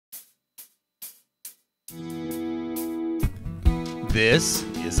This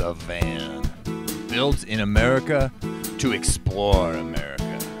is a van, built in America to explore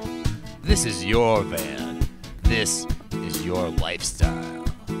America. This is your van. This is your lifestyle.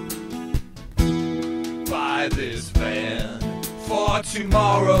 Buy this van for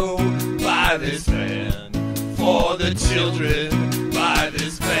tomorrow. Buy this van for the children. Buy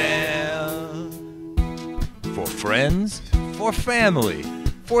this van for friends, for family,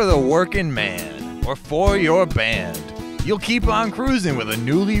 for the working man, or for your band. You'll keep on cruising with a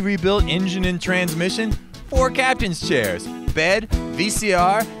newly rebuilt engine and transmission, 4 captain's chairs, bed,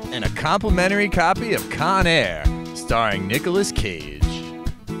 VCR, and a complimentary copy of Con Air, starring Nicolas Cage.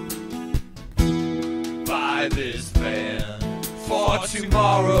 Buy this van for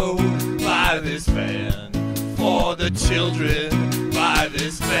tomorrow. Buy this van for the children. Buy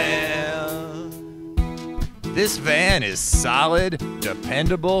this van. This van is solid,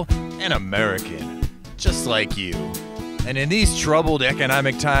 dependable, and American, just like you. And in these troubled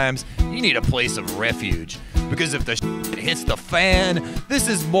economic times, you need a place of refuge. Because if the shit hits the fan, this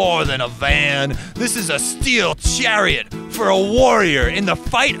is more than a van. This is a steel chariot for a warrior in the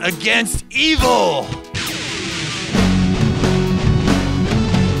fight against evil.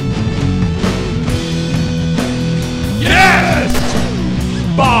 Yes!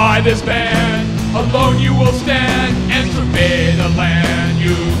 By this van, alone you will stand and survey the land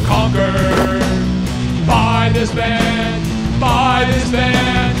you conquered. Buy this van, buy this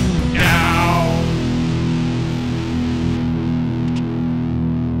van.